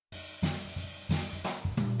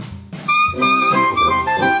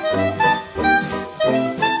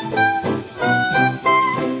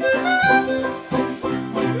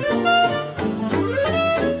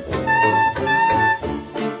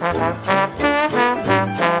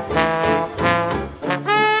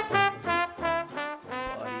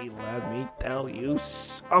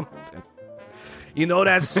You know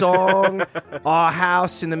that song, Our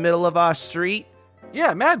House in the Middle of Our Street?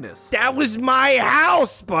 Yeah, Madness. That was my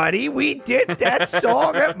house, buddy. We did that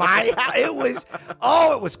song at my house.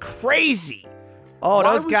 It was crazy. Oh, Why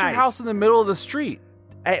those was guys. your house in the middle of the street?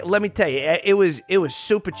 Hey, let me tell you, it was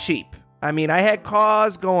super cheap. I mean, I had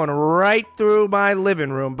cars going right through my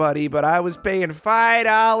living room, buddy, but I was paying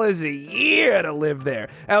 $5 a year to live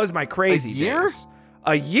there. That was my crazy year? days.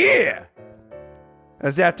 A year. That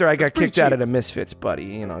was after I got kicked cheap. out of the Misfits, buddy.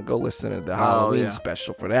 You know, go listen to the Halloween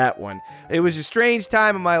special for that one. It was a strange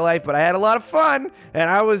time in my life, but I had a lot of fun, and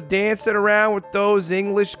I was dancing around with those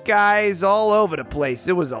English guys all over the place.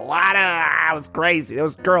 It was it was crazy. There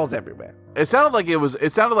was girls everywhere. It sounded like it was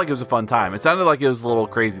a fun time. It sounded like it was a little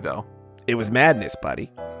crazy though. It was madness, buddy.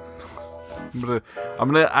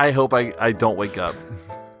 I hope I don't wake up.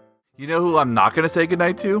 You know who I'm not gonna say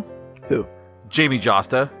goodnight to? Who? Jamie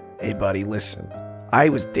Josta. Hey, buddy, listen. I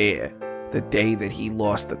was there the day that he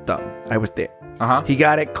lost the thumb. I was there. Uh-huh. He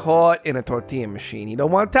got it caught in a tortilla machine. He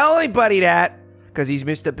don't want to tell anybody that because he's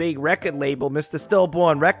Mr. Big Record Label, Mr.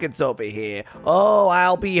 Stillborn Records over here. Oh,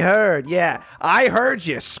 I'll be heard. Yeah, I heard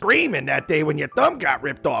you screaming that day when your thumb got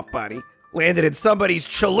ripped off, buddy. Landed in somebody's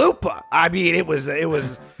chalupa. I mean, it was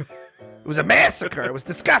a massacre. It was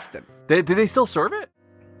disgusting. Did they still serve it?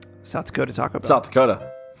 South Dakota Taco Bell. South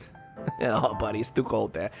Dakota. Oh, buddy, it's too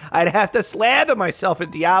cold there. I'd have to slather myself in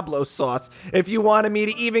Diablo sauce if you wanted me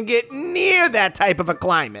to even get near that type of a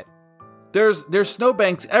climate. There's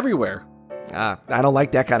snowbanks everywhere. I don't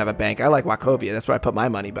like that kind of a bank. I like Wachovia. That's where I put my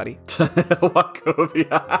money, buddy. Wachovia.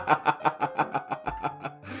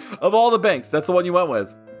 Of all the banks, that's the one you went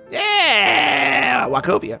with. Yeah,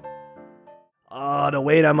 Wachovia. Oh, the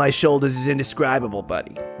weight on my shoulders is indescribable,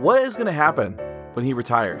 buddy. What is going to happen when he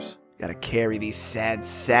retires? Gotta carry these sad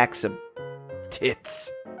sacks of tits.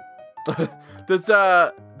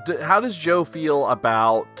 How does Joe feel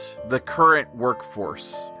about the current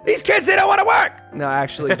workforce? These kids, they don't want to work. No,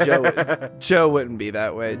 actually, Joe wouldn't be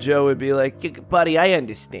that way. Joe would be like, buddy, I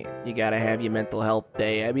understand. You gotta have your mental health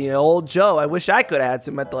day. I mean, old Joe, I wish I could have had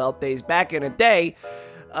some mental health days back in the day.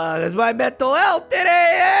 There's my mental health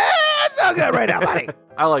today. It's all good right now, buddy.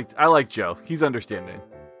 I like Joe. He's understanding.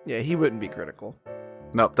 Yeah, he wouldn't be critical.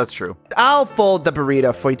 Nope, that's true. I'll fold the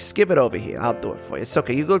burrito for you. Just give it over here. I'll do it for you. It's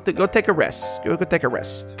okay. You go take a rest. Go take a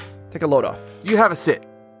rest. Take a load off. You have a sit.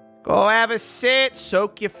 Go have a sit.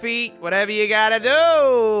 Soak your feet. Whatever you gotta do.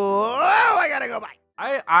 Oh, I gotta go. Bye.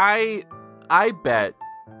 I bet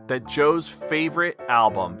that Joe's favorite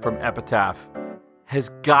album from Epitaph has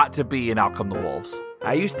got to be an Out Come the Wolves.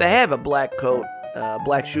 I used to have a black coat,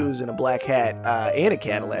 black shoes, and a black hat, and a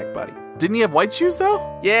Cadillac, buddy. Didn't he have white shoes,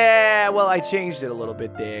 though? Yeah, well, I changed it a little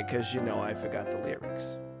bit there, because, I forgot the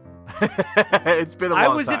lyrics. It's been a long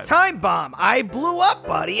time. I was a time bomb. I blew up,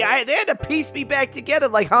 buddy. They had to piece me back together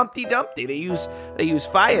like Humpty Dumpty. They use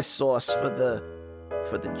fire sauce for the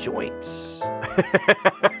joints.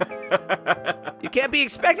 You can't be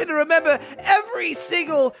expected to remember every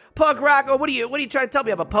single punk rock. What are you trying to tell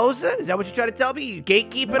me? I'm a poser? Is that what you're trying to tell me? You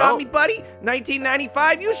gatekeeping on me, buddy?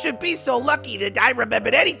 1995? You should be so lucky that I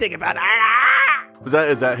remembered anything about it. Is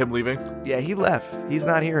that him leaving? Yeah, he left. He's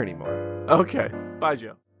not here anymore. Okay. Bye,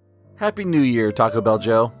 Joe. Happy New Year, Taco Bell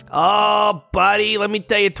Joe. Oh, buddy, let me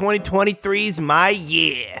tell you, 2023's my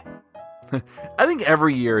year. I think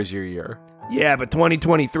every year is your year. Yeah, but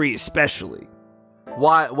 2023 especially.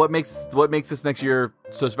 Why? What makes this next year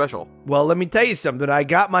so special? Well, let me tell you something. I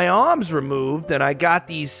got my arms removed, and I got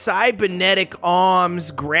these cybernetic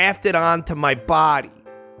arms grafted onto my body.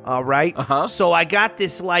 All right. So I got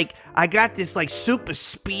this super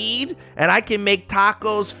speed, and I can make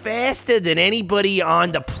tacos faster than anybody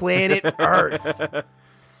on the planet Earth.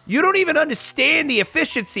 You don't even understand the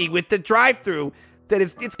efficiency with the drive-through. That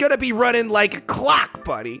it's gonna be running like a clock,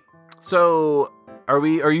 buddy. So are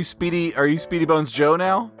you Speedy Bones Joe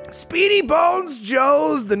now? Speedy Bones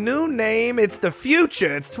Joe's the new name. It's the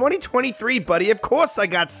future. It's 2023, buddy. Of course I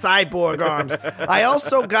got cyborg arms. I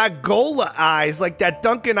also got Gola eyes like that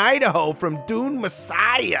Duncan Idaho from Dune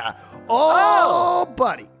Messiah. Oh,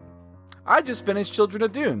 buddy. I just finished Children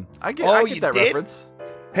of Dune. I get that did? reference.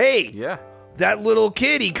 Hey. Yeah. That little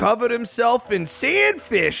kid, he covered himself in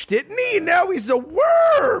sandfish, didn't he? Now he's a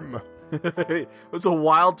worm. It was a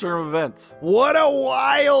wild turn of events. What a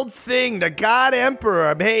wild thing. The God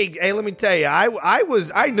Emperor. Hey, let me tell you,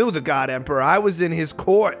 I knew the God Emperor. I was in his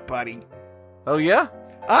court, buddy. Oh, yeah?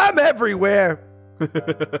 I'm everywhere. All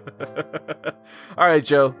right,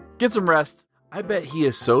 Joe, get some rest. I bet he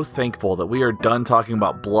is so thankful that we are done talking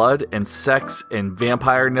about blood and sex and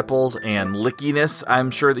vampire nipples and lickiness.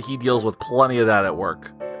 I'm sure that he deals with plenty of that at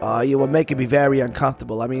work. You were making me very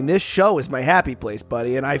uncomfortable. I mean, this show is my happy place,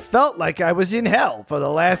 buddy, and I felt like I was in hell for the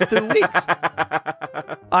last 2 weeks.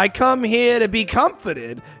 I come here to be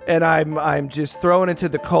comforted, and I'm just thrown into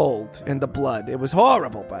the cold and the blood. It was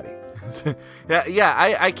horrible, buddy.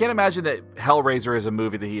 I can't imagine that Hellraiser is a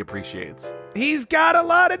movie that he appreciates. He's got a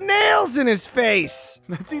lot of nails in his face.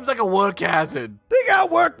 That seems like a work hazard. They got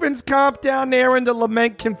workman's comp down there in the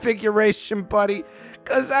lament configuration, buddy.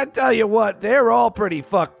 Because I tell you what, they're all pretty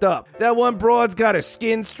fucked up. That one broad's got his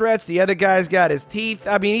skin stretched, the other guy's got his teeth.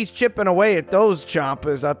 I mean, he's chipping away at those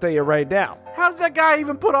chompers, I'll tell you right now. How's that guy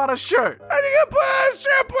even put on a shirt? I think I put on a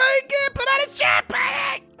shirt, but I can't put on a shirt,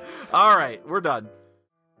 buddy. All right, we're done.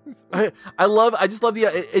 I just love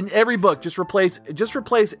the in every book. Just replace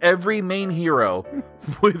every main hero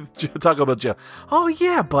with Taco Bell Joe. Oh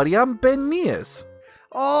yeah, buddy, I'm Ben Mears.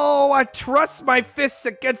 Oh, I trust my fists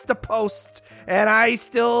against the post, and I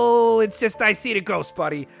still insist I see the ghost,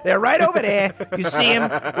 buddy. They're right over there. You see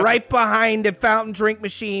them right behind the fountain drink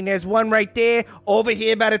machine. There's one right there, over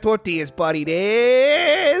here by the tortillas, buddy.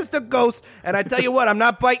 There's the ghost. And I tell you what, I'm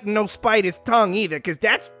not biting no spider's tongue either, because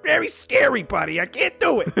that's very scary, buddy. I can't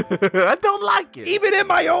do it. I don't like it. Even in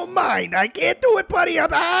my own mind, I can't do it, buddy.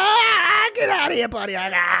 Get out of here, buddy.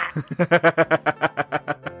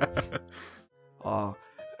 Oh,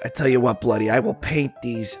 I tell you what, bloody, I will paint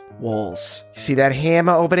these walls. You see that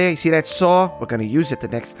hammer over there? You see that saw? We're gonna use it the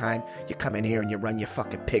next time you come in here and you run your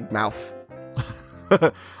fucking pig mouth.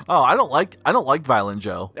 Oh, I don't like Violent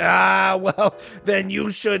Joe. Ah, well, then you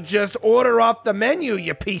should just order off the menu,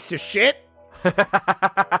 you piece of shit.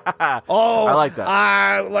 Oh, I like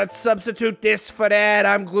that. Let's substitute this for that.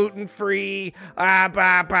 I'm gluten-free. I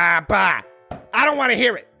don't want to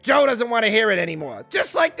hear it. Joe doesn't want to hear it anymore.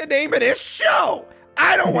 Just like the name of this show.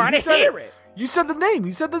 I don't want to hear it. You said the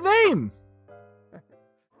name.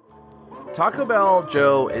 Taco Bell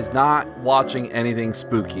Joe is not watching anything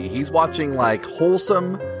spooky. He's watching like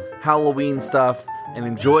wholesome Halloween stuff and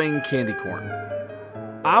enjoying candy corn.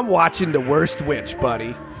 I'm watching The Worst Witch,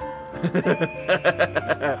 buddy.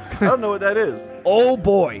 I don't know what that is. Oh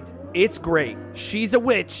boy, it's great. She's a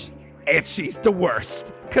witch, and she's the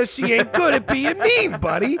worst. Because she ain't good at being mean,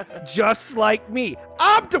 buddy. Just like me.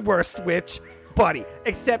 I'm the worst witch, buddy.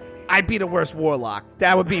 Except I'd be the worst warlock.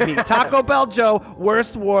 That would be me. Taco Bell Joe,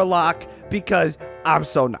 worst warlock, because I'm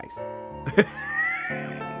so nice.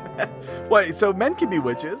 Wait, so men can be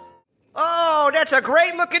witches? Oh, that's a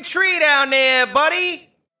great looking tree down there,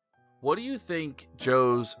 buddy. What do you think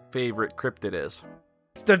Joe's favorite cryptid is?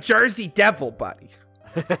 The Jersey Devil, buddy.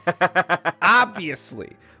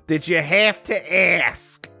 Obviously. Did you have to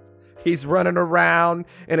ask? He's running around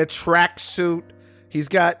in a tracksuit. He's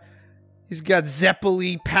got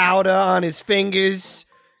Zeppeli powder on his fingers.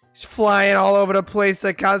 He's flying all over the place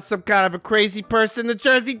like some kind of a crazy person. The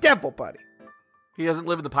Jersey Devil, buddy. He doesn't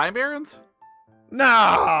live in the Pine Barrens? No.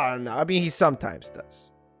 I mean, he sometimes does.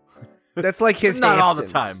 That's like his Not Hamptons. all the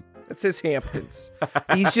time. That's his Hamptons.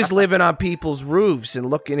 He's just living on people's roofs and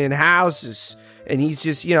looking in houses. And he's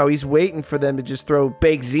just, he's waiting for them to just throw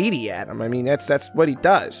baked ziti at him. I mean, that's what he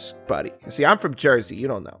does, buddy. See, I'm from Jersey. You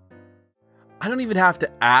don't know. I don't even have to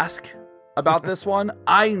ask about this one.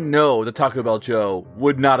 I know that Taco Bell Joe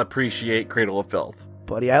would not appreciate Cradle of Filth.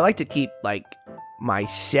 Buddy, I like to keep, my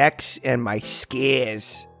sex and my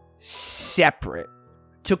scares separate.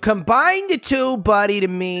 To combine the two, buddy, to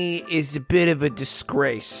me, is a bit of a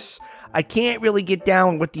disgrace. I can't really get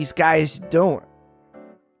down what these guys are doing.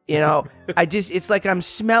 It's like I'm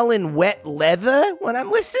smelling wet leather when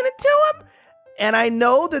I'm listening to them. And I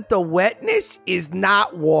know that the wetness is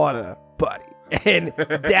not water, buddy. And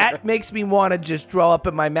that makes me want to just throw up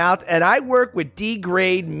in my mouth. And I work with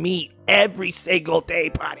D-grade meat every single day,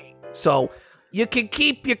 buddy. So you can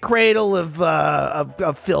keep your cradle of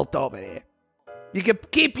filth over there. You can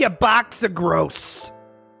keep your box of gross.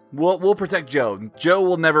 We'll protect Joe. Joe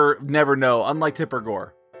will never know, unlike Tipper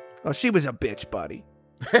Gore. Oh, she was a bitch, buddy.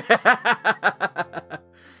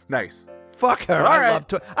 Nice. Fuck her.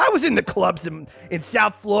 I was in the clubs in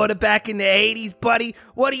South Florida back in the 80s, buddy.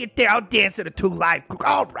 What do you think? I'll dance at a 2 Live.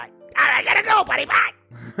 All right. I gotta go, buddy. Bye.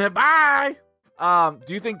 Bye.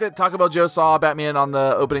 Do you think that Taco Bell Joe saw Batman on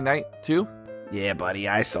the opening night, too? Yeah, buddy,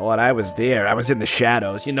 I saw it. I was there. I was in the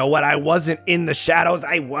shadows. You know what? I wasn't in the shadows.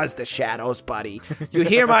 I was the shadows, buddy. You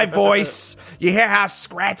hear my voice? You hear how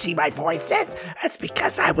scratchy my voice is? That's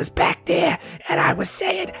because I was back there, and I was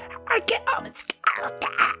saying, I gotta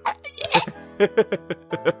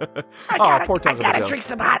drink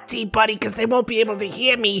some hot tea, buddy, because they won't be able to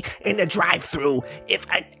hear me in the drive-thru if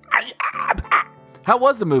How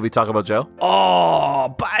was the movie, Taco Bell Joe?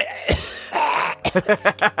 Oh,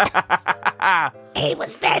 It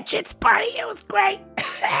was vengeance, buddy. It was great.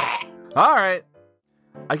 All right.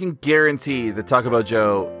 I can guarantee that Taco Bell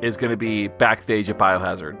Joe is going to be backstage at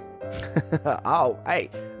Biohazard. Oh, hey,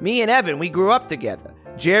 me and Evan, we grew up together.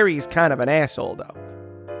 Jerry's kind of an asshole, though.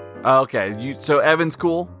 Okay, so Evan's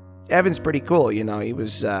cool? Evan's pretty cool, he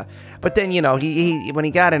was, but then, he when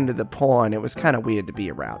he got into the porn, it was kind of weird to be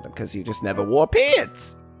around him because he just never wore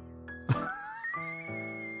pants.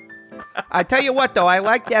 I tell you what, though, I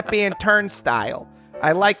like that band Turnstile.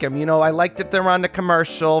 I like them, I like that they're on the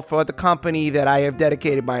commercial for the company that I have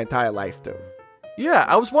dedicated my entire life to. Yeah,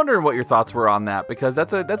 I was wondering what your thoughts were on that, because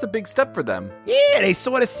that's a big step for them. Yeah, they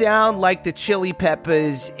sort of sound like the Chili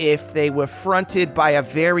Peppers if they were fronted by a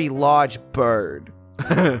very large bird.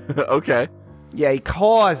 Okay. Yeah, he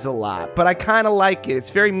caws a lot, but I kind of like it. It's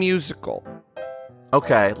very musical.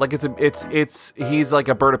 Okay, like he's like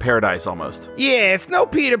a bird of paradise almost. Yeah, it's no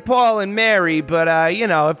Peter, Paul, and Mary, but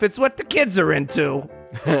if it's what the kids are into,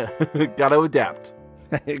 gotta adapt.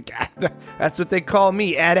 That's what they call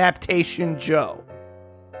me, Adaptation Joe.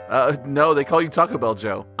 No, they call you Taco Bell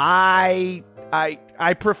Joe. I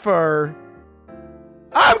prefer.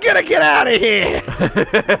 I'm gonna get out of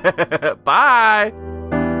here. Bye.